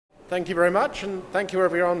Thank you very much, and thank you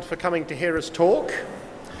everyone for coming to hear us talk.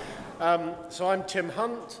 So I'm Tim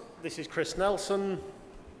Hunt, this is Chris Nelson,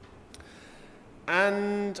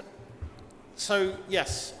 and so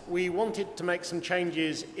yes, we wanted to make some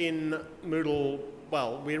changes in Moodle.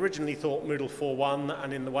 Well, we originally thought Moodle 4.1,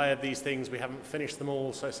 and in the way of these things we haven't finished them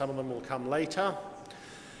all, so some of them will come later.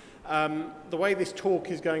 The way this talk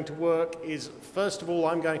is going to work is, first of all,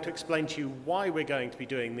 I'm going to explain to you why we're going to be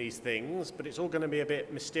doing these things, but it's all going to be a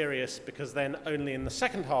bit mysterious because then only in the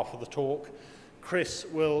second half of the talk, Chris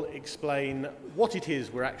will explain what it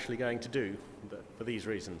is we're actually going to do for these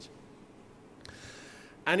reasons.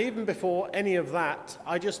 And even before any of that,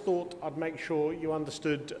 I just thought I'd make sure you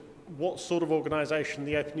understood what sort of organization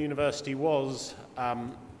the Open University was,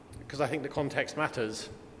 because I think the context matters.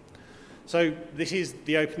 So this is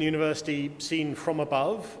the Open University seen from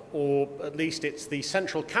above, or at least it's the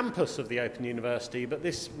central campus of the Open University, but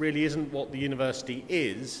this really isn't what the university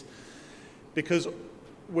is, because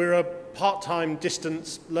we're a part-time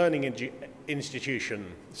distance learning institution.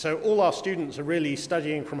 So all our students are really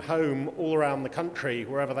studying from home all around the country,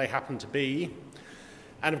 wherever they happen to be.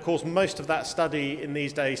 And of course, most of that study in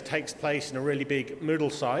these days takes place in a really big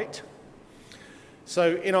Moodle site.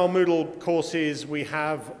 So in our Moodle courses, we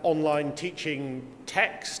have online teaching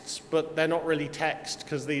texts, but they're not really text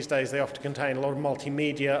because these days they often contain a lot of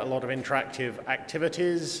multimedia, a lot of interactive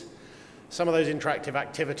activities. Some of those interactive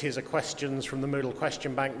activities are questions from the Moodle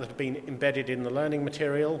question bank that have been embedded in the learning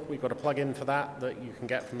material. We've got a plugin for that you can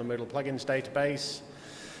get from the Moodle plugins database.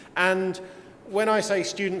 And when I say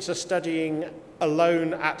students are studying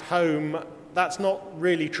alone at home, that's not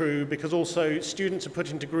really true, because also students are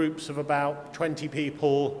put into groups of about 20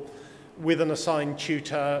 people with an assigned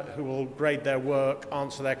tutor who will grade their work,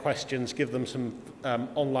 answer their questions, give them some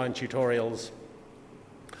online tutorials.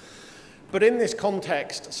 But in this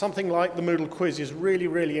context, something like the Moodle quiz is really,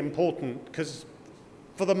 really important, because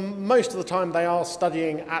for the most of the time they are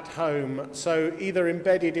studying at home. So either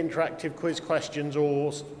embedded interactive quiz questions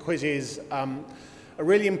or quizzes are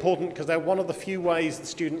really important because they're one of the few ways that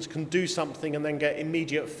students can do something and then get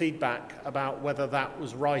immediate feedback about whether that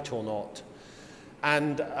was right or not.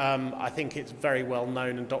 And I think it's very well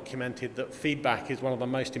known and documented that feedback is one of the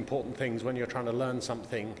most important things when you're trying to learn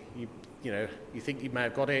something. You think you may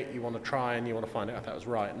have got it, you want to try, and you want to find out if that was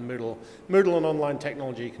right. And Moodle and online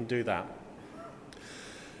technology can do that.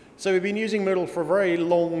 So we've been using Moodle for a very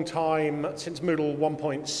long time, since Moodle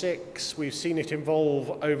 1.6. We've seen it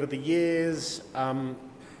evolve over the years, and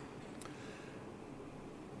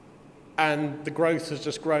the growth has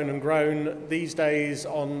just grown and grown. These days,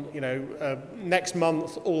 next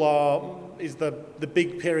month, is the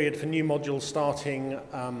big period for new modules starting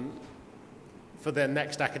for their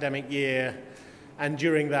next academic year. And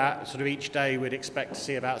during that, sort of each day, we'd expect to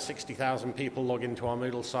see about 60,000 people log into our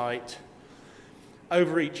Moodle site.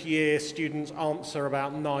 Over each year, students answer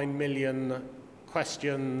about 9 million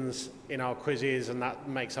questions in our quizzes, and that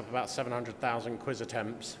makes up about 700,000 quiz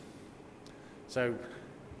attempts. So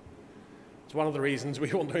it's one of the reasons we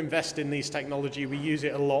want to invest in these technology. We use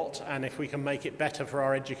it a lot, and if we can make it better for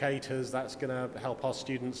our educators, that's going to help our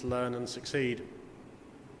students learn and succeed.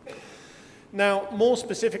 Now, more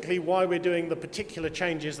specifically, why we're doing the particular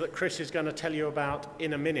changes that Chris is going to tell you about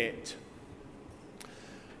in a minute.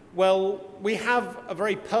 Well, we have a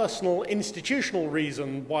very personal, institutional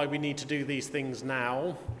reason why we need to do these things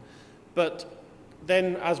now, but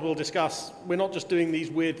then, as we'll discuss, we're not just doing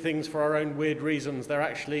these weird things for our own weird reasons. They're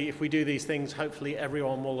actually, if we do these things, hopefully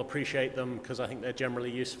everyone will appreciate them because I think they're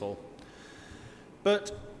generally useful.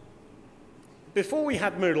 But before we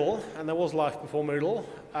had Moodle, and there was life before Moodle,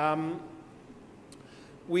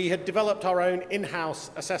 we had developed our own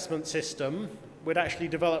in-house assessment system. We'd actually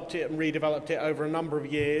developed it and redeveloped it over a number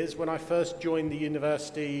of years. When I first joined the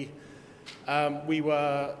university,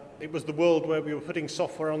 it was the world where we were putting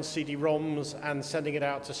software on CD-ROMs and sending it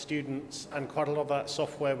out to students, and quite a lot of that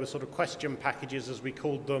software was sort of question packages, as we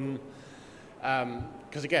called them.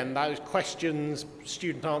 Because again, those questions,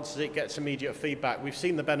 student answers it, gets immediate feedback. We've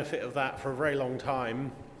seen the benefit of that for a very long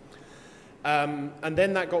time. And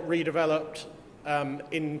then that got redeveloped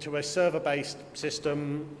into a server-based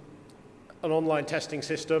system, an online testing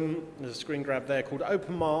system. There's a screen grab there called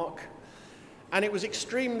OpenMark, and it was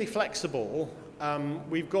extremely flexible.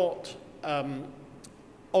 We've got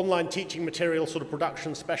online teaching material sort of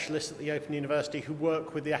production specialists at the Open University who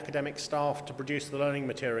work with the academic staff to produce the learning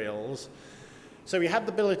materials. So we had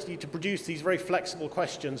the ability to produce these very flexible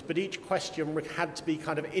questions, but each question had to be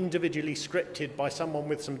kind of individually scripted by someone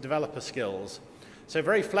with some developer skills. So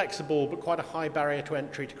very flexible, but quite a high barrier to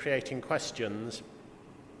entry to creating questions.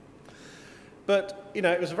 But, you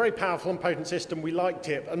know, it was a very powerful and potent system. We liked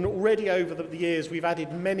it. And already over the years, we've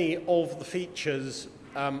added many of the features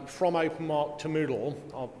from OpenMark to Moodle.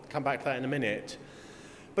 I'll come back to that in a minute.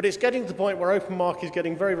 But it's getting to the point where OpenMark is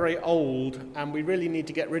getting very, very old, and we really need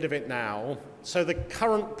to get rid of it now. So the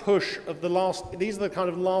current push of these are the kind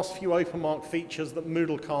of last few OpenMark features that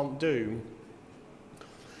Moodle can't do.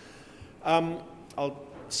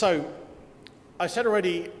 So I said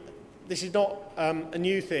already, this is not a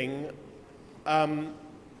new thing,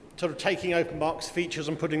 sort of taking OpenMark's features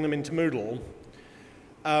and putting them into Moodle.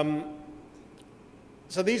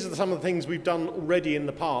 So these are some of the things we've done already in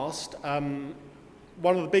the past.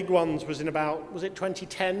 One of the big ones was in about, was it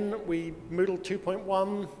 2010? Moodle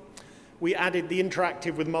 2.1, we added the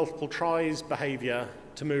interactive with multiple tries behavior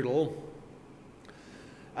to Moodle.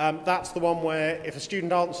 That's the one where if a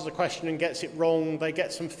student answers a question and gets it wrong, they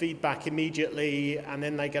get some feedback immediately, and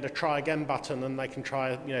then they get a try again button, and they can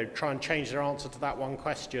try and change their answer to that one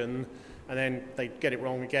question, and then they get it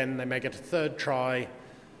wrong again. They may get a third try,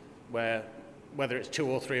 where whether it's 2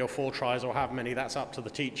 or 3 or 4 tries or however many, that's up to the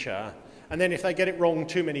teacher. And then if they get it wrong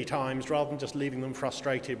too many times, rather than just leaving them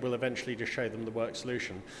frustrated, we'll eventually just show them the work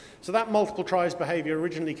solution. So that multiple tries behavior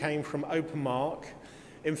originally came from OpenMark.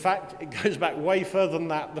 In fact, it goes back way further than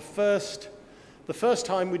that. The first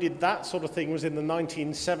time we did that sort of thing was in the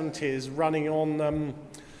 1970s, running on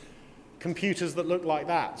computers that looked like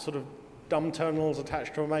that, sort of dumb terminals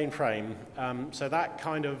attached to a mainframe. So that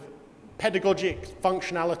kind of pedagogic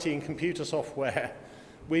functionality in computer software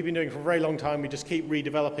we've been doing for a very long time. We just keep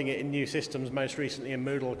redeveloping it in new systems, most recently in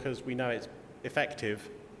Moodle, because we know it's effective.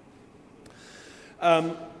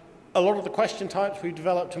 A lot of the question types we've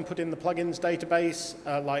developed and put in the plugins database,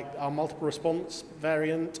 like our multiple response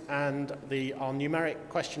variant and our numeric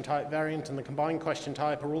question type variant and the combined question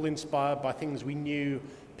type, are all inspired by things we knew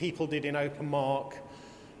people did in OpenMark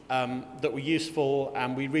that were useful,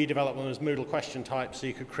 and we redeveloped them as Moodle question types, so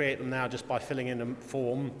you could create them now just by filling in a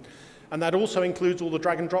form. And that also includes all the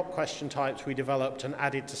drag and drop question types we developed and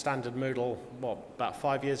added to standard Moodle, about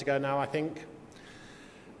 5 years ago now, I think.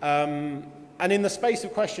 And in the space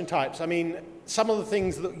of question types, I mean, some of the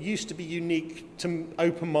things that used to be unique to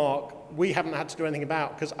OpenMark, we haven't had to do anything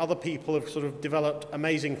about, because other people have sort of developed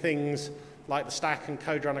amazing things like the stack and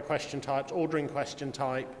code runner question types, ordering question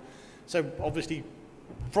type. So obviously,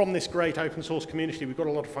 from this great open source community, we've got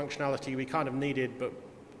a lot of functionality we kind of needed, but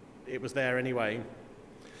it was there anyway.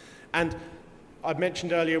 And I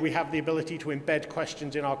mentioned earlier, we have the ability to embed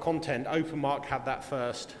questions in our content. OpenMark had that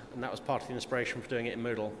first, and that was part of the inspiration for doing it in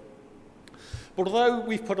Moodle. But although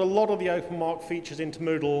we've put a lot of the OpenMark features into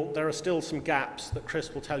Moodle, there are still some gaps that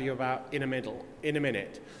Chris will tell you about in a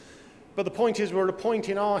minute. But the point is, we're at a point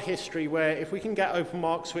in our history where if we can get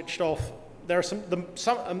OpenMark switched off, there are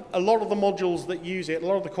a lot of the modules that use it, a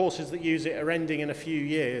lot of the courses that use it are ending in a few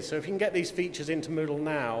years. So if you can get these features into Moodle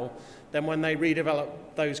now, then when they redevelop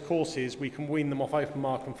those courses, we can wean them off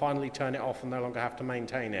OpenMark and finally turn it off and no longer have to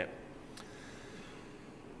maintain it.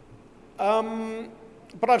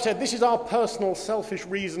 But I've said this is our personal selfish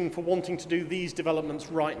reason for wanting to do these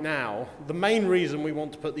developments right now. The main reason we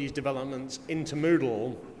want to put these developments into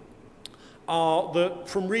Moodle are that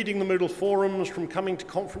from reading the Moodle forums, from coming to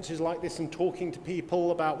conferences like this and talking to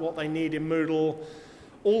people about what they need in Moodle,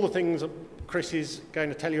 all the things that Chris is going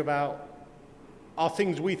to tell you about are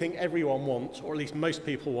things we think everyone wants, or at least most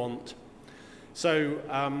people want. So,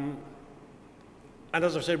 and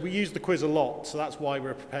as I've said, we use the quiz a lot, so that's why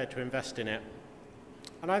we're prepared to invest in it.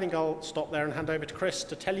 And I think I'll stop there and hand over to Chris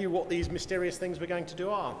to tell you what these mysterious things we're going to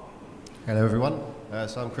do are. Hello everyone,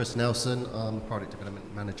 so I'm Chris Nelson. I'm Product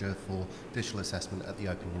Development Manager for Digital Assessment at the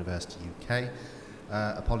Open University UK.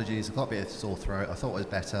 Apologies, I've got a bit of a sore throat. I thought it was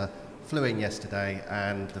better. Flew in yesterday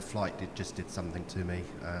and the flight just did something to me.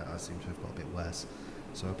 I seem to have got a bit worse.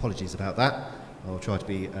 So apologies about that. I'll try to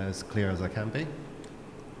be as clear as I can be.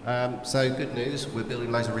 So good news, we're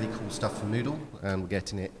building loads of really cool stuff for Moodle and we're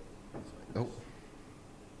getting it. Oh,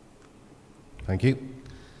 thank you.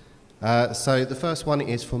 So the first one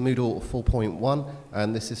is for Moodle 4.1,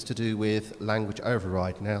 and this is to do with language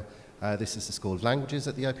override. Now, this is the School of Languages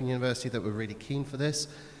at the Open University that were really keen for this.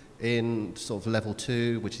 In sort of level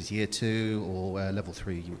 2, which is year 2, or level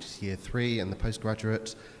 3, which is year 3, and the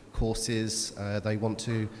postgraduate courses, they want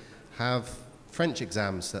to have French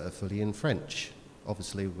exams that are fully in French.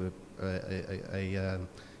 Obviously, we're a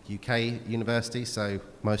UK university, so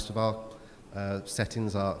most of our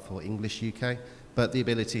settings are for English UK. But the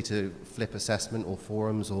ability to flip assessment or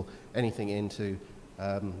forums or anything into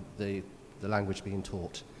the language being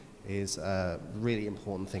taught is a really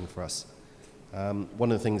important thing for us.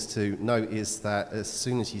 One of the things to note is that as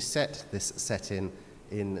soon as you set this setting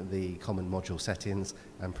in the common module settings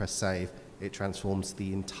and press save, it transforms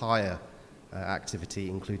the entire activity,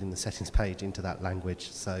 including the settings page, into that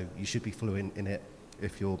language. So you should be fluent in it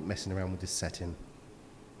if you're messing around with this setting.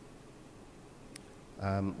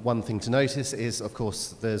 One thing to notice is, of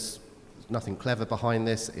course, there's nothing clever behind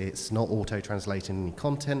this. It's not auto-translating any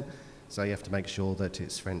content, so you have to make sure that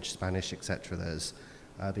it's French, Spanish, etc. that is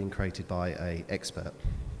being created by an expert.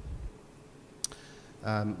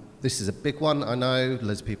 This is a big one, I know.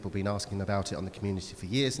 Loads of people have been asking about it on the community for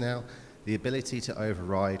years now. The ability to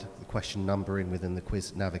override the question numbering within the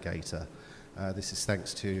quiz navigator. This is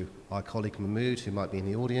thanks to our colleague Mahmood, who might be in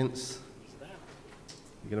the audience.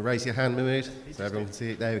 You're going to raise your hand, Mahmood, so everyone can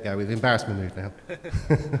see it. There we go. We've embarrassed Mahmood now.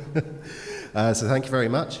 So thank you very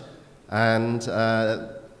much. And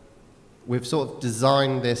we've sort of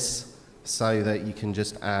designed this so that you can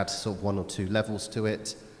just add sort of 1 or 2 levels to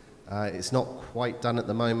it. It's not quite done at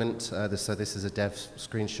the moment, so this is a dev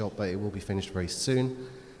screenshot, but it will be finished very soon.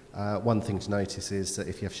 One thing to notice is that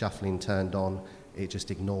if you have shuffling turned on, it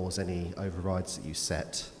just ignores any overrides that you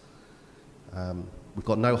set. We've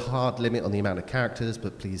got no hard limit on the amount of characters,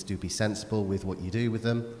 but please do be sensible with what you do with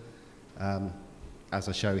them. As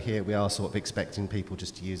I show here, we are sort of expecting people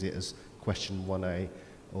just to use it as question 1A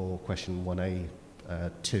or question 1A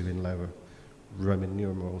 2 in lower Roman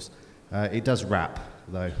numerals. It does wrap,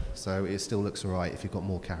 though, so it still looks all right if you've got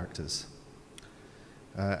more characters.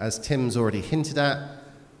 As Tim's already hinted at,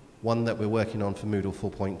 one that we're working on for Moodle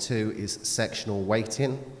 4.2 is sectional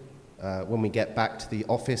weighting. When we get back to the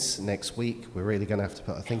office next week, we're really going to have to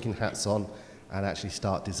put our thinking hats on and actually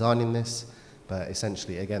start designing this. But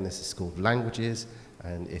essentially, again, this is School of Languages,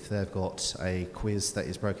 and if they've got a quiz that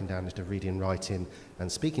is broken down into reading, writing,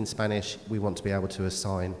 and speaking Spanish, we want to be able to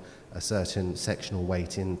assign a certain sectional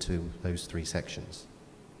weighting to those 3 sections.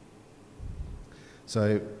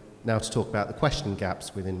 So now to talk about the question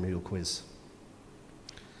gaps within Moodle Quiz.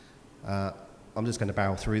 I'm just going to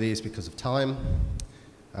barrel through these because of time.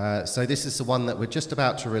 So this is the one that we're just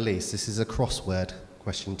about to release. This is a crossword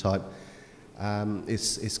question type.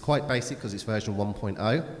 It's quite basic because it's version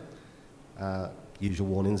 1.0. Usual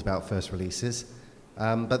warnings about first releases.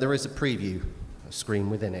 But there is a preview screen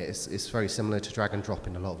within it. It's very similar to drag and drop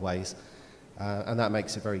in a lot of ways. And that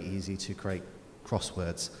makes it very easy to create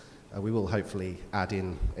crosswords. We will hopefully add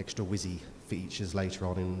in extra whizzy features later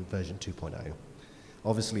on in version 2.0.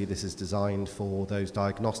 Obviously, this is designed for those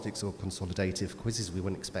diagnostics or consolidative quizzes. We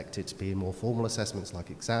wouldn't expect it to be more formal assessments like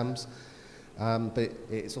exams. But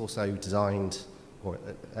it's also designed, or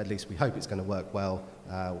at least we hope it's going to work well,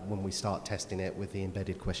 when we start testing it with the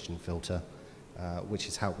embedded question filter, which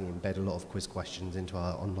is how we embed a lot of quiz questions into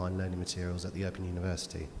our online learning materials at the Open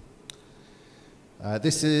University.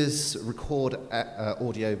 This is record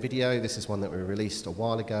audio video. This is one that we released a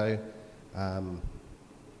while ago.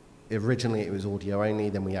 Originally it was audio only,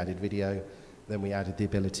 then we added video, then we added the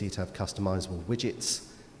ability to have customizable widgets,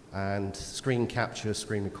 and screen capture,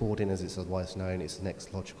 screen recording as it's otherwise known, is the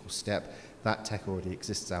next logical step. That tech already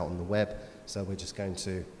exists out on the web, so we're just going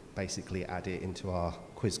to basically add it into our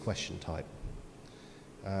quiz question type.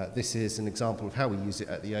 This is an example of how we use it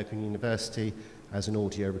at the Open University as an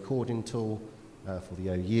audio recording tool for the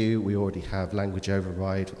OU. We already have language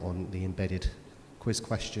override on the embedded quiz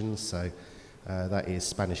questions, so that is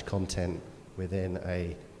Spanish content within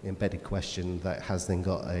an embedded question that has then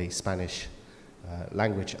got a Spanish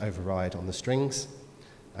language override on the strings.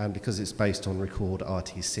 And because it's based on Record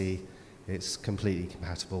RTC, it's completely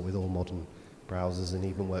compatible with all modern browsers and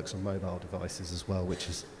even works on mobile devices as well, which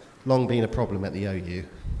has long been a problem at the OU.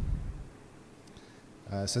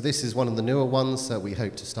 So this is one of the newer ones that we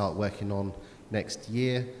hope to start working on next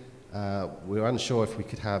year. We're unsure if we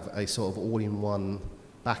could have a sort of all-in-one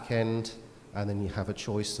back end, and then you have a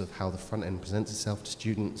choice of how the front end presents itself to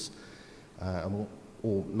students,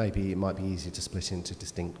 or maybe it might be easier to split into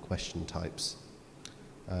distinct question types.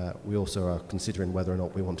 We also are considering whether or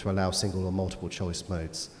not we want to allow single or multiple choice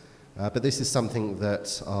modes. But this is something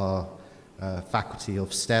that our faculty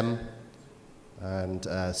of STEM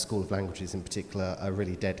and School of Languages in particular are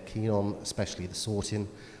really dead keen on, especially the sorting.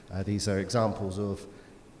 These are examples of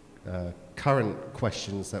current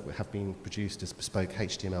questions that have been produced as bespoke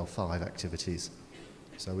HTML5 activities.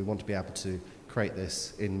 So we want to be able to create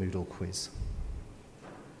this in Moodle Quiz.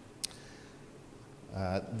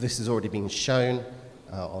 This has already been shown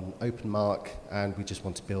on OpenMark, and we just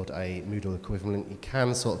want to build a Moodle equivalent. You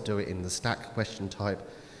can sort of do it in the stack question type,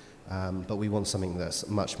 but we want something that's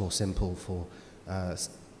much more simple for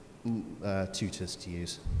tutors to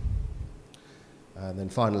use. And then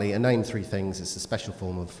finally, a name 3 things is a special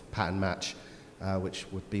form of pattern match, which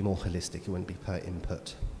would be more holistic. It wouldn't be per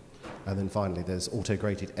input. And then finally, there's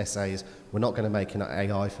auto-graded essays. We're not going to make an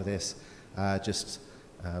AI for this, just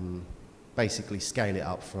basically scale it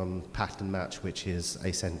up from pattern match, which is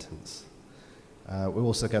a sentence. We're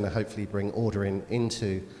also going to hopefully bring ordering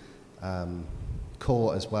into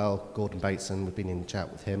core as well. Gordon Bateson, we've been in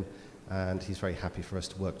chat with him, and he's very happy for us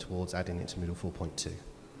to work towards adding it to Moodle 4.2.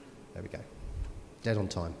 There we go. Dead on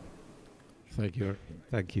time. Thank you.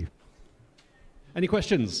 Thank you. Any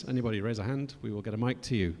questions? Anybody raise a hand? We will get a mic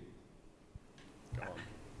to you. Go on.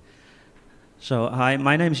 So, hi,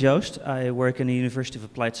 my name is Joost. I work in the University of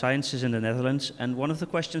Applied Sciences in the Netherlands. And one of the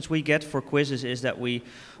questions we get for quizzes is that we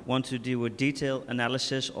want to do a detailed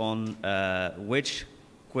analysis on which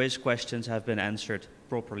quiz questions have been answered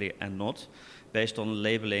properly and not, based on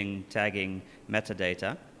labeling, tagging,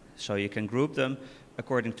 metadata. So you can group them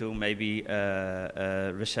according to maybe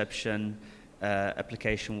reception,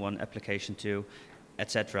 application 1, application 2,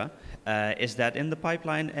 etc. Is that in the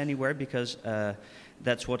pipeline anywhere? Because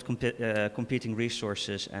that's what competing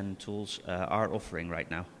resources and tools are offering right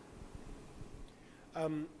now.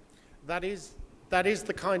 That is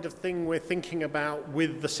the kind of thing we're thinking about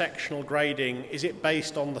with the sectional grading. Is it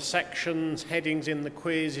based on the sections, headings in the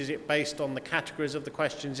quiz? Is it based on the categories of the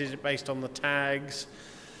questions? Is it based on the tags?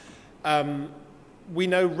 We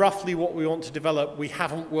know roughly what we want to develop. We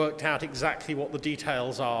haven't worked out exactly what the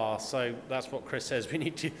details are. So that's what Chris says. We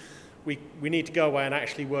need to go away and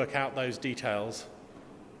actually work out those details.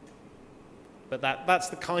 But that's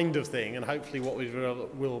the kind of thing, and hopefully what we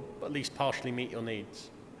will at least partially meet your needs.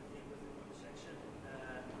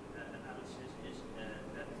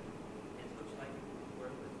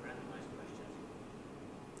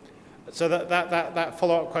 So that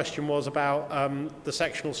follow-up question was about the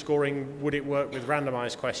sectional scoring, would it work with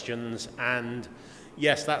randomized questions? And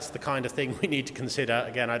yes, that's the kind of thing we need to consider.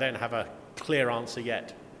 Again, I don't have a clear answer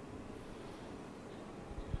yet.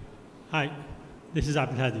 Hi, this is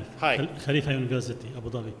Abdel Hadi. Hi. Khalifa University, Abu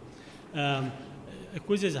Dhabi.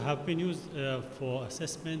 Quizzes have been used for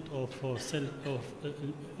assessment or for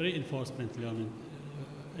reinforcement learning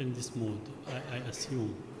in this mode, I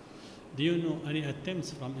assume. Do you know any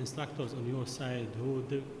attempts from instructors on your side who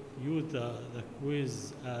use the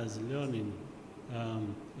quiz as learning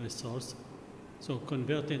resource? So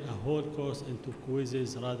converting a whole course into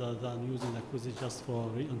quizzes rather than using the quizzes just for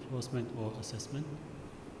reinforcement or assessment?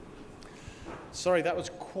 Sorry, that was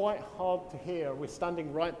quite hard to hear. We're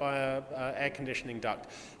standing right by an air conditioning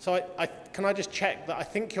duct. So can I just check that I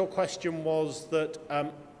think your question was that,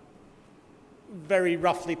 very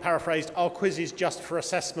roughly paraphrased, are quizzes just for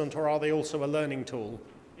assessment or are they also a learning tool?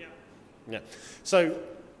 Yeah. So,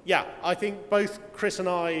 yeah, I think both Chris and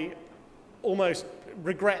I almost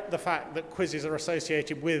regret the fact that quizzes are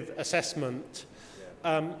associated with assessment.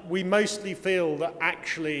 We mostly feel that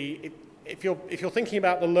actually, if you're thinking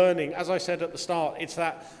about the learning, as I said at the start, it's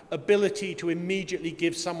that ability to immediately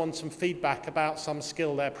give someone some feedback about some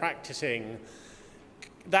skill they're practicing.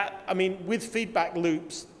 That, I mean, with feedback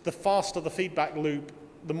loops, the faster the feedback loop,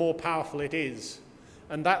 the more powerful it is.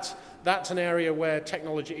 And that's an area where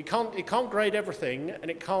technology, it can't grade everything, and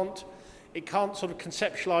it can't sort of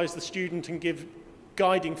conceptualize the student and give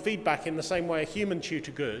guiding feedback in the same way a human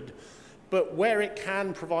tutor could. But where it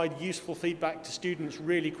can provide useful feedback to students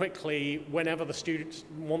really quickly whenever the student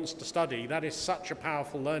wants to study, that is such a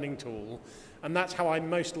powerful learning tool. And that's how I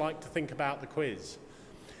most like to think about the quiz.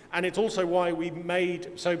 And it's also why we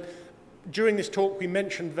made, so during this talk we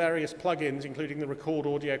mentioned various plugins, including the record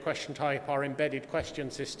audio question type, our embedded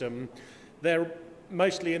question system. They're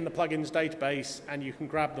mostly in the plugins database, and you can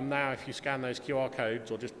grab them now if you scan those QR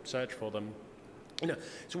codes or just search for them.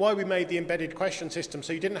 It's why we made the embedded question system,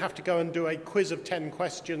 so you didn't have to go and do a quiz of 10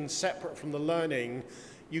 questions separate from the learning.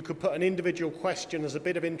 You could put an individual question as a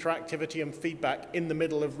bit of interactivity and feedback in the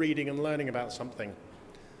middle of reading and learning about something.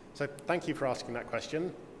 So thank you for asking that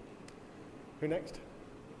question. Who next?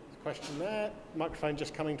 There's a question there. Microphone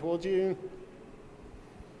just coming towards you.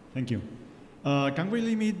 Thank you. Can we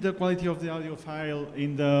limit the quality of the audio file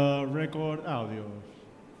in the record audio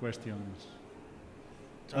questions?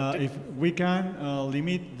 If we can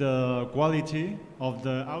limit the quality of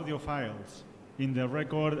the audio files in the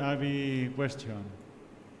record AV question.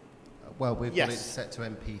 Well, we've got it set to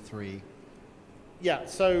MP3. Yeah,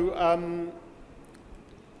 so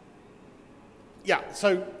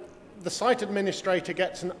the site administrator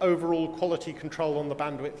gets an overall quality control on the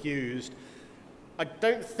bandwidth used. I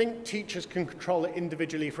don't think teachers can control it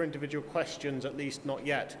individually for individual questions, at least not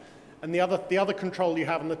yet. And the other control you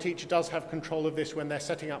have, and the teacher does have control of this when they're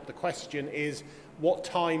setting up the question, is what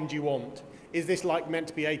time do you want? Is this like meant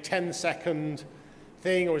to be a 10-second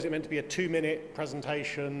thing, or is it meant to be a 2-minute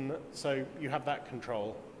presentation? So you have that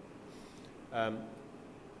control. Thank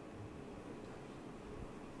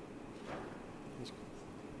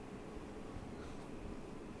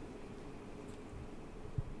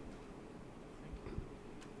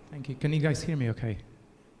you. Can you guys hear me okay?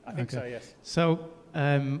 I think so, yes. So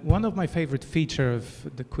one of my favorite features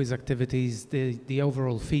of the quiz activity is the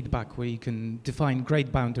overall feedback, where you can define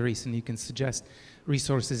grade boundaries and you can suggest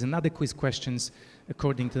resources and other quiz questions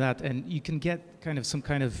according to that, and you can get some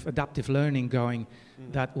kind of adaptive learning going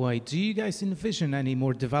that way. Do you guys envision any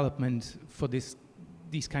more development for these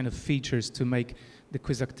kind of features to make the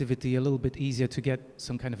quiz activity a little bit easier to get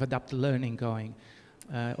some kind of adaptive learning going?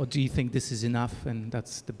 Or do you think this is enough and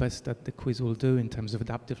that's the best that the quiz will do in terms of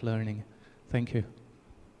adaptive learning? Thank you.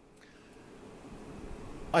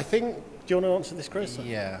 I think, do you want to answer this, Chris?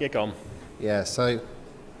 Yeah. Yeah, go on. Yeah, so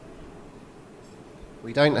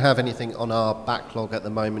we don't have anything on our backlog at the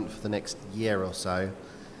moment for the next year or so.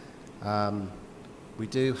 We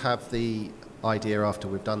do have the idea, after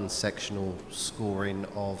we've done sectional scoring,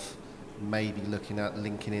 of maybe looking at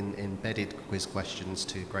linking in embedded quiz questions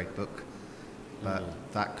to gradebook. But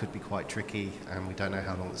that could be quite tricky, and we don't know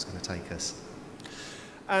how long it's going to take us.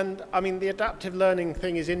 And I mean, the adaptive learning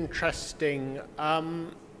thing is interesting.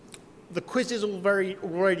 The quiz is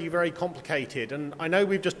already very complicated, and I know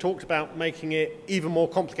we've just talked about making it even more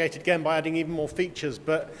complicated again by adding even more features,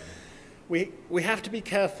 but we have to be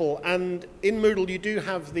careful. And in Moodle, you do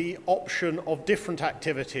have the option of different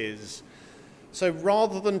activities. So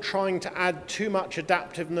rather than trying to add too much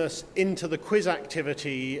adaptiveness into the quiz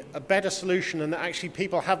activity, a better solution, and actually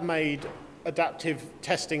people have made adaptive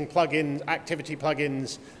testing plugins, activity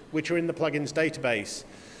plugins, which are in the plugins database.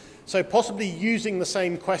 So possibly using the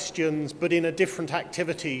same questions, but in a different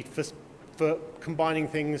activity for combining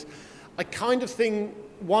things. I kind of think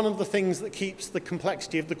one of the things that keeps the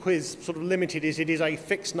complexity of the quiz sort of limited is it is a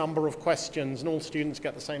fixed number of questions, and all students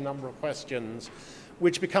get the same number of questions,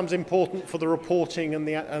 which becomes important for the reporting and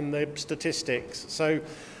the statistics. So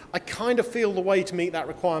I kind of feel the way to meet that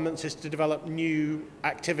requirement is to develop new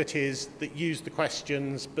activities that use the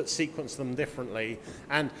questions but sequence them differently.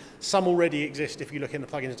 And some already exist if you look in the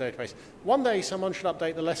plugins database. One day someone should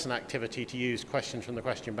update the lesson activity to use questions from the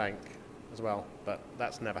question bank as well, but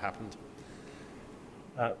that's never happened.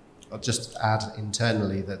 I'll just add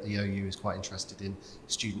internally that the OU is quite interested in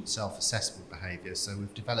student self-assessment behaviour, so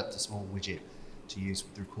we've developed a small widget to use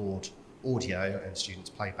with record audio, and students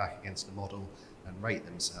play back against the model and rate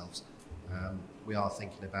themselves. We are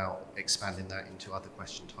thinking about expanding that into other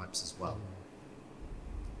question types as well.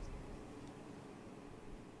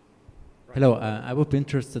 Hello, I would be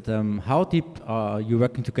interested, how deep are you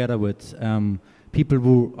working together with people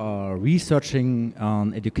who are researching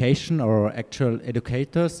on education or actual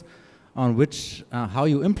educators, on which, how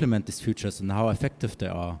you implement these features and how effective they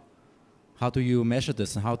are? How do you measure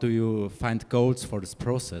this, and how do you find goals for this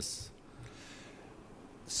process?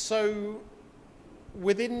 So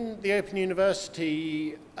within the Open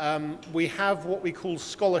University, we have what we call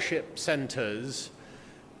scholarship centres.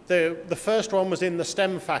 The first one was in the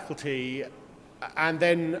STEM faculty, and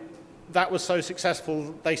then that was so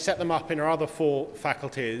successful they set them up in our other 4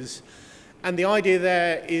 faculties. And the idea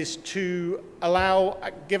there is to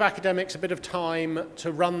give academics a bit of time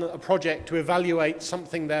to run a project to evaluate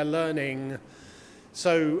something they're learning.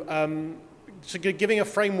 So, giving a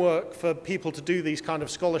framework for people to do these kind of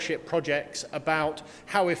scholarship projects about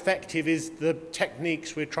how effective is the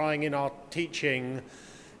techniques we're trying in our teaching.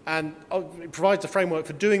 And it provides a framework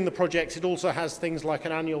for doing the projects. It also has things like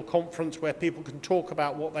an annual conference where people can talk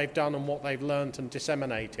about what they've done and what they've learned and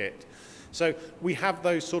disseminate it. So we have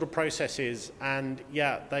those sort of processes, and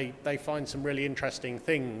yeah, they find some really interesting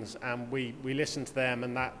things, and we listen to them,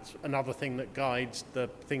 and that's another thing that guides the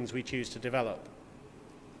things we choose to develop.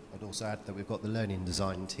 I'd also add that we've got the learning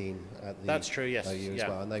design team at the That's true, yes. OU as yeah.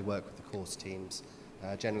 well, and they work with the course teams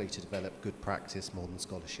generally to develop good practice more than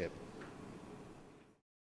scholarship.